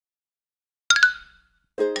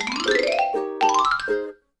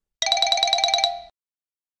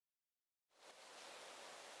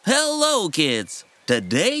Hello, kids!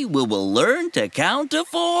 Today we will learn to count to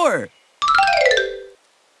 4.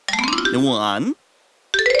 1,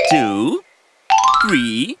 2,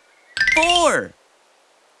 3, 4.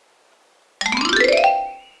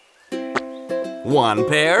 1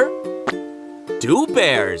 pair, 2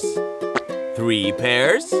 pairs, 3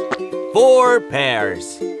 pairs, 4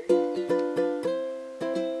 pairs.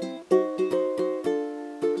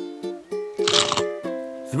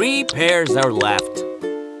 3 pairs are left.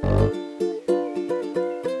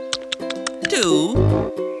 2,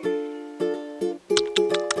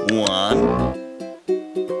 1.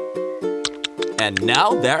 And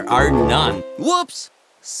now there are none. Whoops!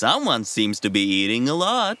 Someone seems to be eating a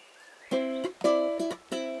lot.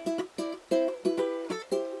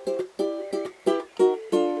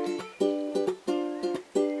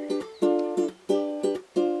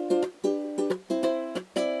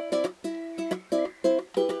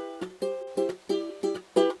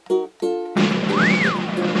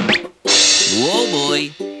 Whoa,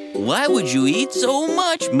 boy! Why would you eat so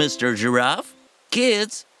much, Mr. Giraffe?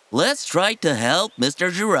 Kids, let's try to help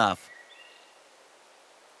Mr. Giraffe.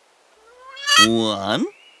 1,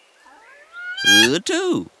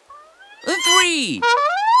 2, 3,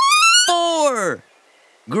 4.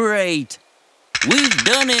 Great! We've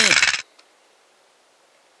done it!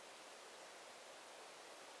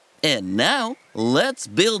 And now, let's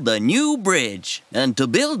build a new bridge. And to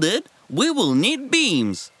build it, we will need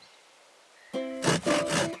beams.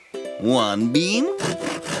 1 beam,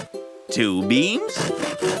 2 beams,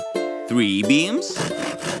 3 beams,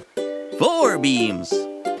 4 beams.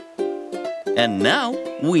 And now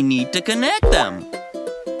we need to connect them.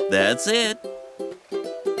 That's it.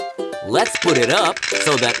 Let's put it up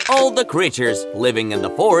so that all the creatures living in the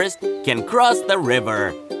forest can cross the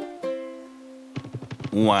river.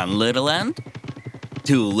 1 little ant,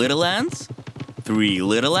 2 little ants, 3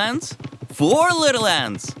 little ants, 4 little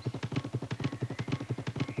ants.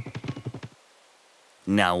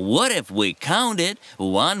 Now what if we count it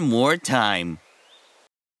one more time?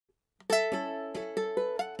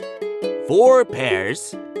 4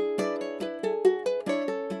 pairs,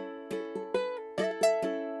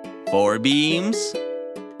 4 beams,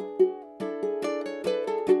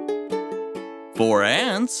 4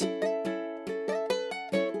 ants.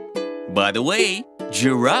 By the way,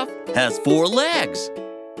 Giraffe has 4 legs.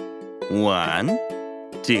 1,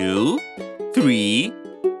 2, 3,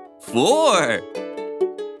 4.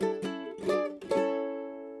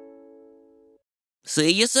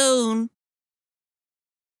 See you soon.